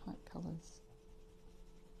type colours.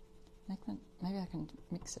 Maybe I can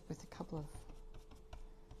mix it with a couple of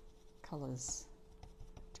colours,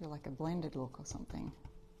 do like a blended look or something.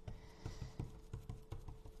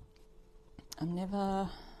 I'm never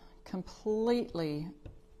completely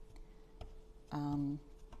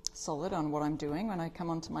solid on what I'm doing when I come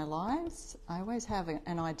onto my lives. I always have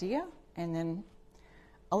an idea, and then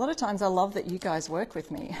a lot of times I love that you guys work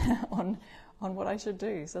with me on what I should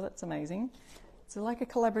do, so that's amazing. It's like a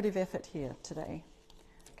collaborative effort here today.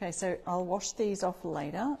 Okay, so I'll wash these off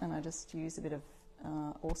later, and I just use a bit of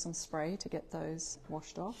awesome spray to get those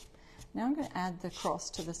washed off. Now I'm going to add the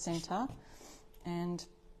cross to the center, and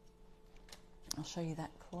I'll show you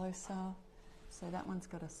that closer. So that one's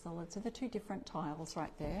got a solid, so they're two different tiles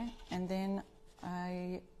right there. And then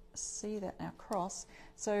I see that our cross,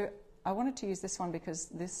 so I wanted to use this one because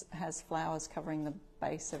this has flowers covering the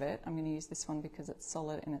base of it. I'm going to use this one because it's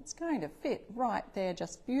solid and it's going to fit right there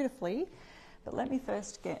just beautifully. But let me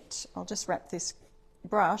first I'll just wrap this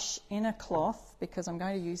brush in a cloth because I'm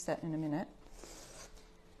going to use that in a minute.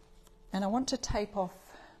 And I want to tape off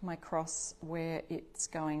my cross where it's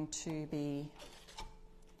going to be,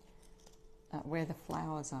 where the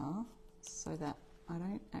flowers are, so that I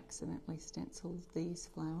don't accidentally stencil these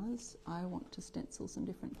flowers. I want to stencil some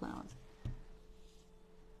different flowers.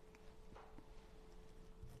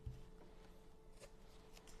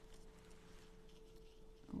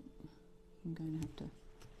 I'm going to have to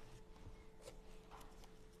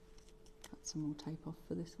cut some more tape off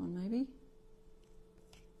for this one maybe.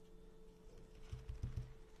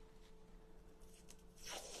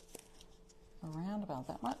 Around about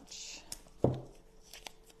that much.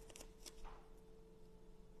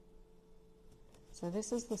 So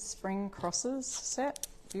this is the spring crosses set,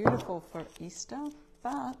 beautiful for Easter,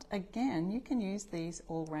 but again, you can use these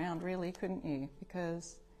all round really, couldn't you?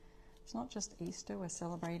 Because it's not just Easter, we're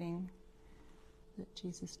celebrating that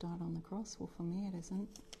Jesus died on the cross. Well, for me it isn't.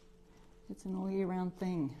 It's an all year round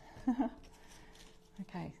thing.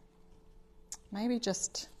 Okay, maybe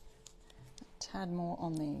just a tad more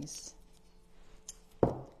on these.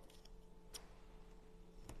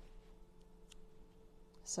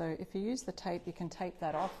 So if you use the tape, you can tape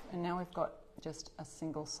that off, and now we've got just a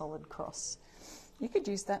single solid cross. You could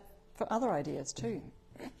use that for other ideas too,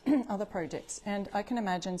 other projects. And I can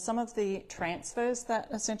imagine some of the transfers that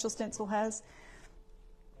Essential Stencil has,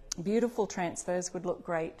 beautiful transfers would look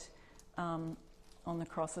great on the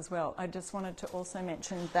cross as well. I just wanted to also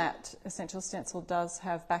mention that Essential Stencil does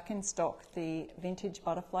have back in stock the vintage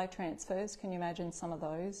butterfly transfers. Can you imagine some of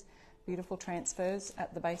those beautiful transfers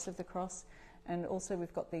at the base of the cross? And also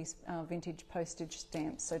we've got these vintage postage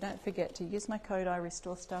stamps. So don't forget to use my code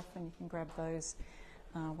iRestoreStuff and you can grab those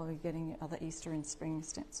while you're getting your other Easter and spring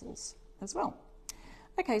stencils as well.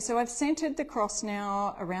 Okay, so I've centered the cross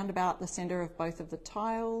now around about the center of both of the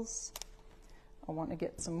tiles. I want to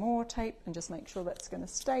get some more tape and just make sure that's going to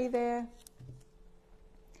stay there.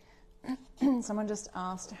 Someone just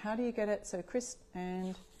asked, how do you get it so crisp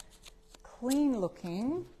and clean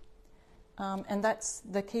looking? And that's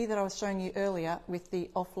the key that I was showing you earlier with the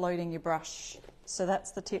offloading your brush. So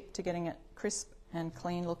that's the tip to getting it crisp and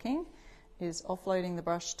clean looking, is offloading the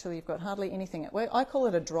brush till you've got hardly anything. I call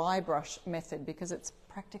it a dry brush method because it's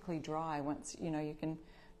practically dry once, you know, you can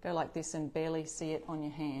go like this and barely see it on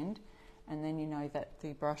your hand, and then you know that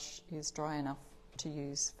the brush is dry enough to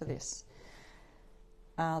use for this.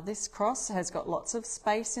 This cross has got lots of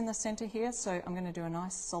space in the center here, so I'm going to do a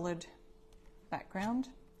nice solid background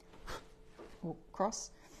or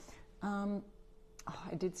cross.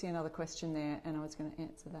 I did see another question there and I was going to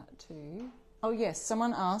answer that too. Oh yes,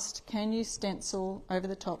 someone asked, can you stencil over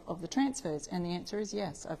the top of the transfers? And the answer is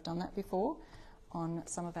yes. I've done that before on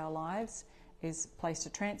some of our lives, is place a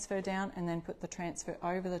transfer down and then put the transfer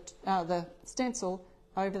over the stencil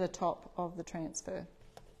over the top of the transfer.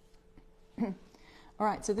 All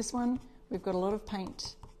right, so this one, we've got a lot of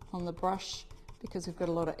paint on the brush because we've got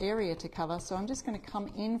a lot of area to cover, so I'm just going to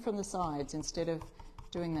come in from the sides instead of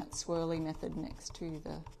doing that swirly method next to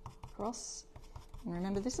the cross. And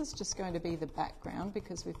remember, this is just going to be the background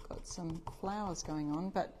because we've got some flowers going on,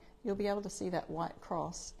 but you'll be able to see that white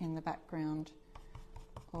cross in the background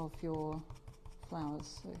of your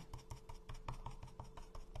flowers. So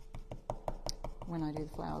when I do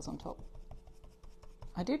the flowers on top,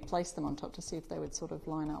 I did place them on top to see if they would sort of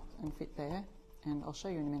line up and fit there, and I'll show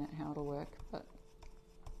you in a minute how it'll work, but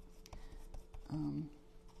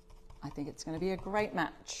I think it's going to be a great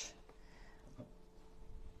match.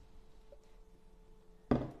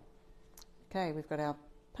 Okay, we've got our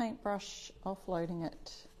paintbrush, offloading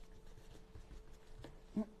it.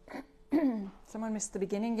 Someone missed the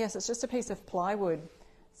beginning. Yes, it's just a piece of plywood.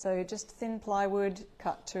 So just thin plywood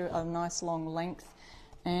cut to a nice long length.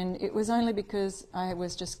 And it was only because I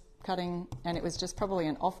was just cutting, and it was just probably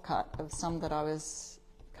an offcut of some that I was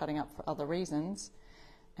cutting up for other reasons.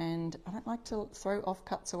 And I don't like to throw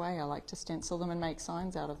offcuts away. I like to stencil them and make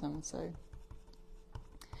signs out of them. So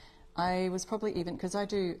I was probably even, because I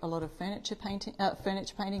do a lot of furniture painting,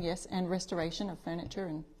 yes, and restoration of furniture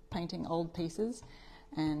and painting old pieces.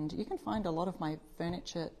 And you can find a lot of my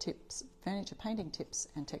furniture painting tips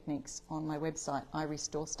and techniques on my website,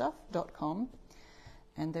 iRestoreStuff.com.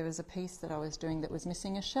 And there was a piece that I was doing that was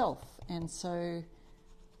missing a shelf. And so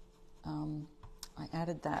I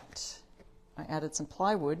added that. I added some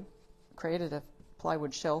plywood, created a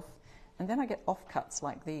plywood shelf, and then I get offcuts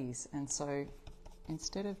like these. And so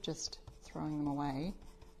instead of just throwing them away,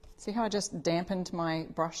 see how I just dampened my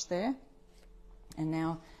brush there? And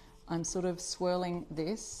now I'm sort of swirling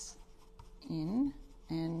this in,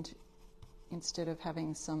 and instead of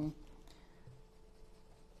having some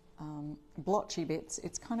blotchy bits,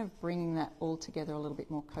 it's kind of bringing that all together a little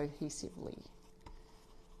bit more cohesively.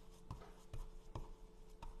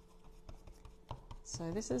 So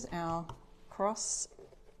this is our cross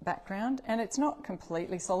background, and it's not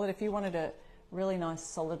completely solid. If you wanted a really nice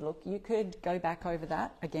solid look, you could go back over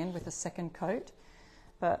that again with a second coat,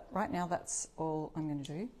 but right now that's all I'm going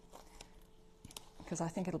to do, because I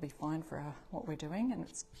think it'll be fine for what we're doing, and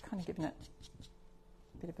it's kind of giving it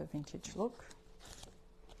a bit of a vintage look.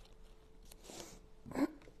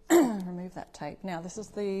 Remove that tape. Now this is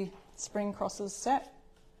the spring crosses set.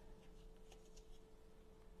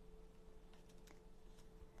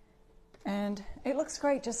 And it looks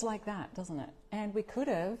great just like that, doesn't it? And we could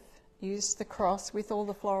have used the cross with all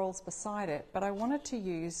the florals beside it, but I wanted to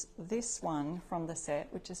use this one from the set,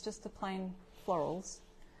 which is just the plain florals.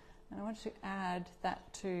 And I wanted to add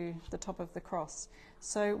that to the top of the cross.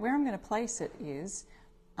 So where I'm going to place it is,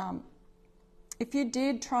 if you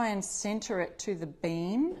did try and center it to the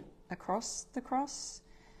beam across the cross,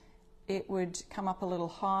 it would come up a little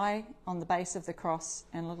high on the base of the cross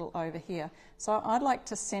and a little over here. So I'd like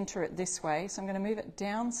to center it this way. So I'm going to move it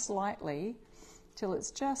down slightly till it's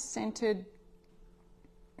just centered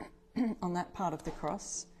on that part of the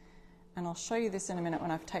cross. And I'll show you this in a minute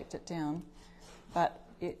when I've taped it down. But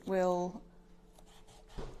it will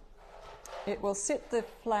sit the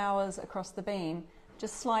flowers across the beam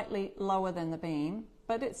just slightly lower than the beam,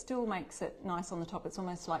 but it still makes it nice on the top. It's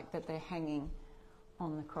almost like that they're hanging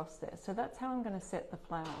on the cross there. So that's how I'm going to set the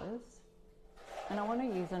flowers. And I want to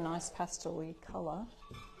use a nice pastel-y colour.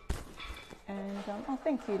 And oh,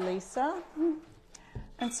 thank you, Lisa.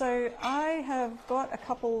 And so I have got a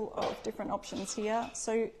couple of different options here.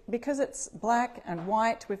 So because it's black and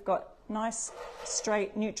white, we've got nice,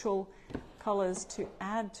 straight, neutral colours to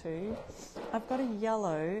add to. I've got a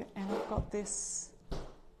yellow and I've got this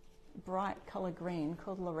bright colour green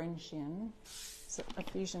called Laurentian. It's a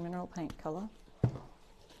fusion mineral paint colour.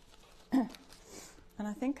 And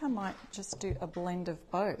I think I might just do a blend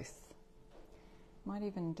of both. Might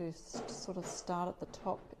even do sort of start at the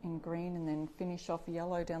top in green and then finish off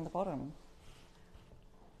yellow down the bottom.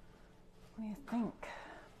 What do you think?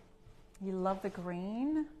 You love the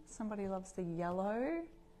green? Somebody loves the yellow?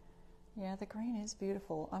 Yeah, the green is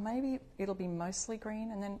beautiful. Maybe it'll be mostly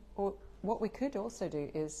green, and then or what we could also do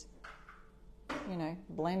is, you know,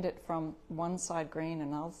 blend it from one side green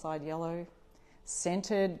and the other side yellow.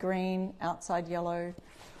 Centered green, outside yellow.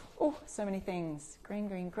 Oh, so many things. Green,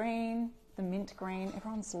 green, green. The mint green.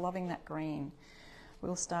 Everyone's loving that green.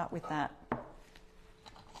 We'll start with that.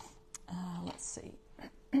 Let's see.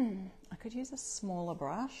 I could use a smaller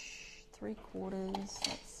brush, 3/4. Let's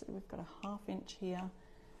see, we've got a 1/2 inch here.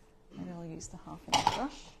 Maybe I'll use the 1/2 inch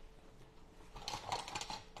brush.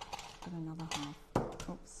 Put another half.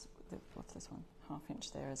 Oops, what's this one? 1/2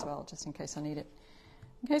 inch there as well, just in case I need it.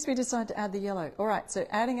 In case we decide to add the yellow. All right, so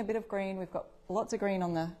adding a bit of green. We've got lots of green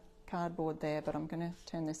on the cardboard there, but I'm going to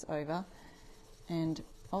turn this over and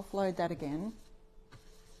offload that again.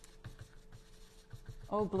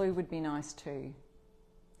 Oh, blue would be nice too.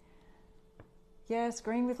 Yes,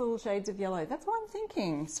 green with little shades of yellow. That's what I'm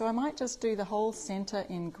thinking. So I might just do the whole center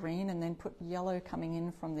in green and then put yellow coming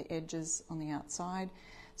in from the edges on the outside.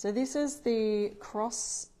 So this is the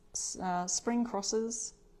cross, Spring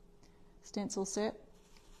Crosses stencil set.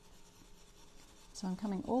 So I'm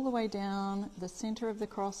coming all the way down the center of the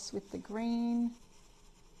cross with the green.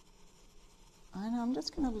 And I'm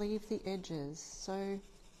just going to leave the edges. So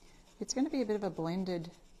it's going to be a bit of a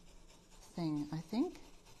blended thing, I think.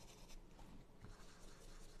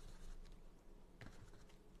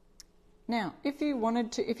 Now, if you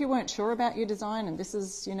weren't sure about your design and this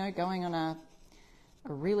is, you know, going on a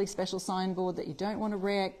really special signboard that you don't want to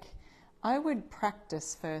wreck, I would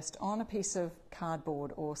practice first on a piece of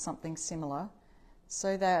cardboard or something similar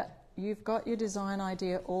so that you've got your design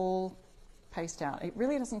idea all paced out. It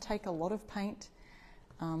really doesn't take a lot of paint.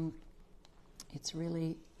 It's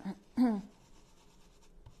really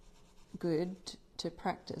good to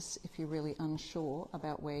practice if you're really unsure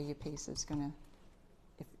about where your piece is going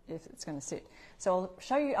to, if it's going to sit. So I'll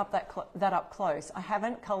show you that up close. I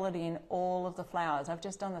haven't coloured in all of the flowers. I've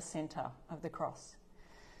just done the centre of the cross.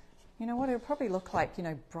 You know what, it'll probably look like, you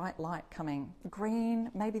know, bright light coming. Green,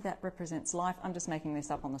 maybe that represents life. I'm just making this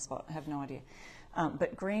up on the spot. I have no idea.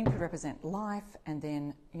 But green could represent life, and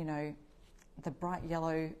then, you know, the bright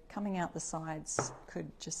yellow coming out the sides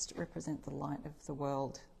could just represent the light of the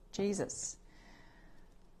world. Jesus.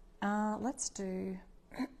 Let's do...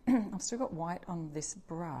 I've still got white on this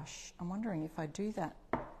brush. I'm wondering if I do that,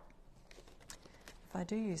 if I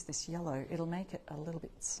do use this yellow, it'll make it a little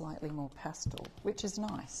bit slightly more pastel, which is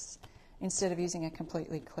nice, instead of using a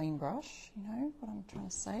completely clean brush, you know what I'm trying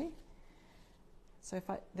to say? So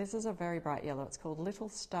this is a very bright yellow. It's called Little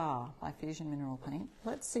Star by Fusion Mineral Paint.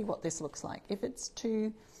 Let's see what this looks like. If it's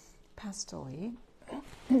too pastel-y,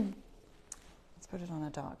 let's put it on a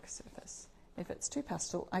dark surface. If it's too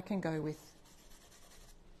pastel, I can go with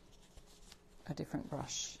a different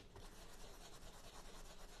brush.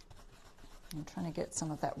 I'm trying to get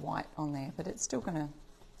some of that white on there, but it's still going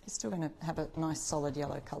to have a nice solid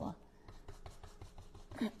yellow colour.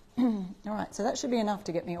 All right, so that should be enough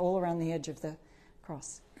to get me all around the edge of the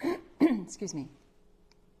cross. Excuse me.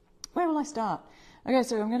 Where will I start? Okay,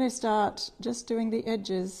 so I'm going to start just doing the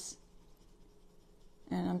edges,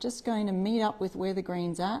 and I'm just going to meet up with where the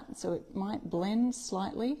green's at, so it might blend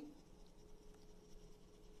slightly.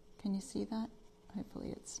 Can you see that? Hopefully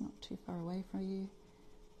it's not too far away from you.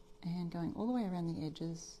 And going all the way around the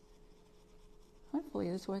edges.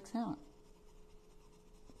 Hopefully this works out.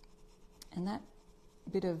 And that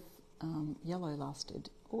bit of yellow lasted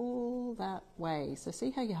all that way. So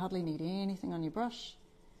see how you hardly need anything on your brush?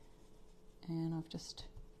 And I've just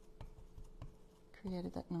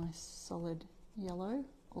created that nice solid yellow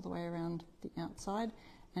all the way around the outside,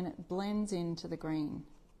 and it blends into the green.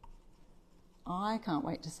 I can't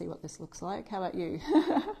wait to see what this looks like. How about you?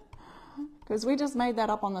 Because we just made that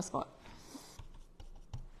up on the spot.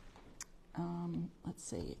 Let's let's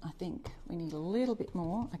see, I think we need a little bit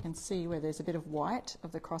more. I can see where there's a bit of white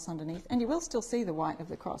of the cross underneath, and you will still see the white of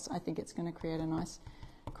the cross. I think it's going to create a nice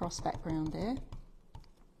cross background there.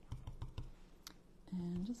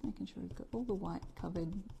 And just making sure we've got all the white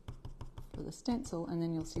covered for the stencil, and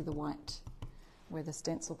then you'll see the white where the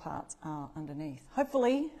stencil parts are underneath.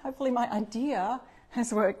 Hopefully my idea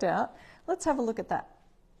has worked out. Let's have a look at that.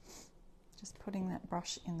 Just putting that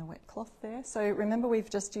brush in the wet cloth there. So remember, we've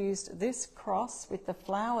just used this cross with the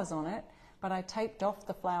flowers on it, but I taped off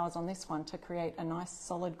the flowers on this one to create a nice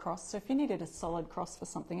solid cross. So if you needed a solid cross for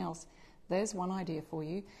something else, there's one idea for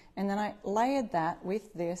you. And then I layered that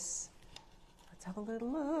with this. Let's have a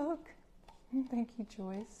little look. Thank you,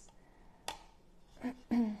 Joyce.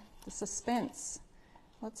 The suspense.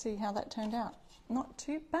 Let's see how that turned out. Not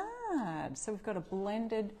too bad. So we've got a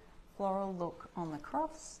blended floral look on the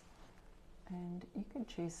cross. And you could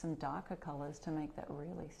choose some darker colours to make that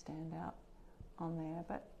really stand out on there,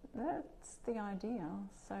 but that's the idea.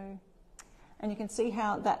 So, and you can see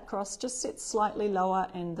how that cross just sits slightly lower,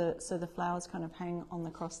 and so the flowers kind of hang on the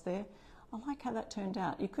cross there. I like how that turned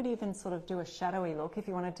out. You could even sort of do a shadowy look if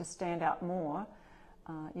you wanted to stand out more.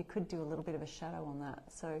 You could do a little bit of a shadow on that.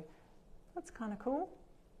 So that's kind of cool.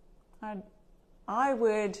 I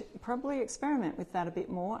would probably experiment with that a bit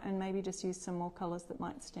more and maybe just use some more colours that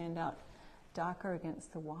might stand out darker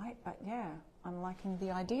against the white, but yeah, I'm liking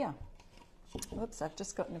the idea. Oops, I've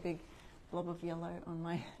just gotten a big blob of yellow on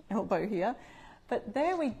my elbow here. But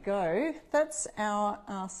there we go. That's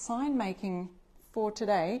our sign making for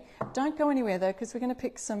today. Don't go anywhere though, because we're going to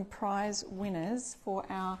pick some prize winners for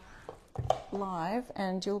our live,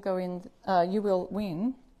 and you'll go in. You will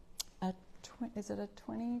win a is it a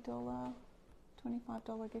 $20,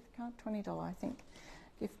 $25 gift card? $20, I think.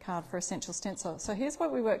 Gift card for Essential Stencil. So here's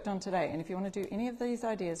what we worked on today, and if you want to do any of these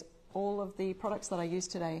ideas, all of the products that I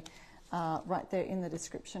used today are right there in the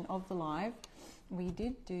description of the live. We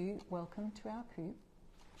did do welcome to our Coup,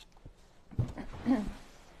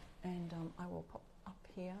 and I will pop up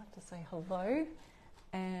here to say hello,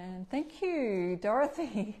 and thank you,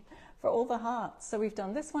 Dorothy, for all the hearts. So we've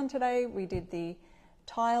done this one today. We did the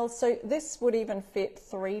tiles, so this would even fit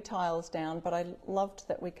 3 tiles down, but I loved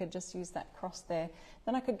that we could just use that cross there.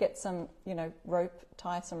 Then I could get some, rope,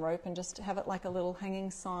 tie some rope and just have it like a little hanging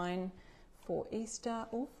sign for Easter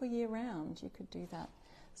or for year round. You could do that.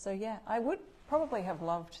 So yeah, I would probably have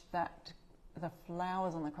loved that, the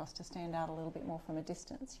flowers on the cross to stand out a little bit more from a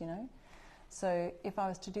distance, So if I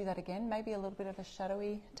was to do that again, maybe a little bit of a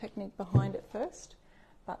shadowy technique behind it first.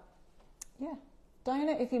 But yeah.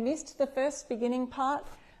 Diana, if you missed the first beginning part,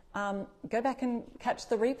 go back and catch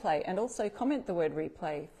the replay, and also comment the word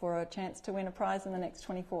replay for a chance to win a prize in the next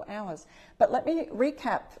 24 hours. But let me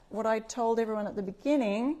recap what I told everyone at the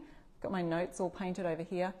beginning. Got my notes all painted over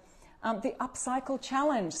here. The Upcycle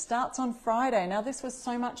Challenge starts on Friday. Now, this was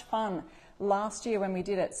so much fun last year when we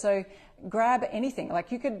did it. So grab anything.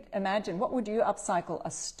 Like, you could imagine, what would you upcycle?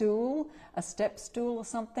 A stool, a step stool or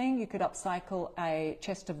something. You could upcycle a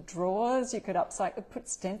chest of drawers. You could put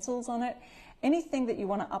stencils on it. Anything that you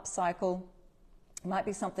want to upcycle. It might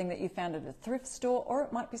be something that you found at a thrift store, or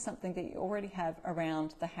it might be something that you already have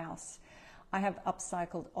around the house. I have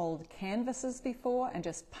upcycled old canvases before and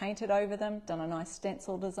just painted over them, done a nice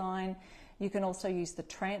stencil design. You can also use the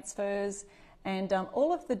transfers, and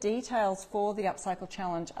all of the details for the Upcycle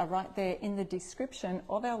Challenge are right there in the description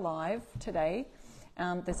of our live today.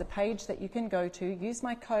 There's a page that you can go to. Use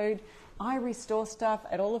my code I restore stuff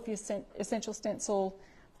at all of your Essential Stencil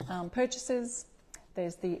purchases.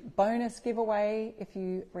 There's the bonus giveaway if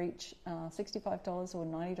you reach $65 or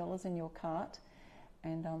 $90 in your cart.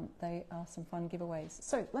 And they are some fun giveaways.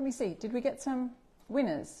 So let me see, did we get some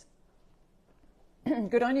winners?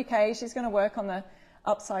 Good on you, Kay. She's going to work on the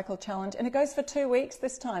Upcycle Challenge. And it goes for 2 weeks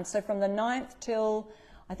this time. So from the 9th till,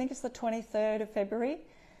 I think it's the 23rd of February.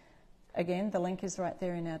 Again, the link is right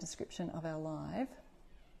there in our description of our live.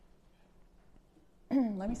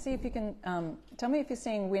 Let me see if you can, tell me if you're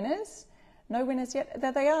seeing winners. No winners yet.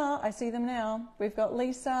 There they are. I see them now. We've got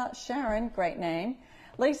Lisa, Sharon, great name.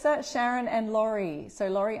 Lisa, Sharon, and Laurie. So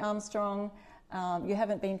Laurie Armstrong, you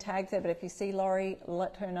haven't been tagged there, but if you see Laurie,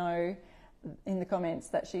 let her know in the comments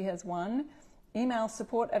that she has won. Email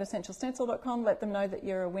support@essentialstencil.com. Let them know that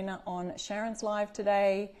you're a winner on Sharon's live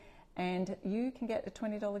today, and you can get a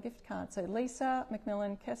 $20 gift card. So Lisa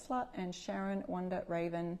McMillan Kessler and Sharon Wonder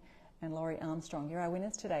Raven and Laurie Armstrong, you're our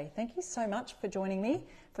winners today. Thank you so much for joining me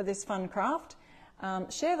for this fun craft.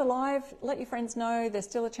 Share the live. Let your friends know there's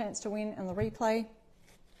still a chance to win in the replay.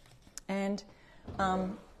 And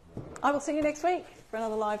I will see you next week for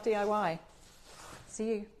another live DIY. See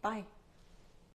you. Bye.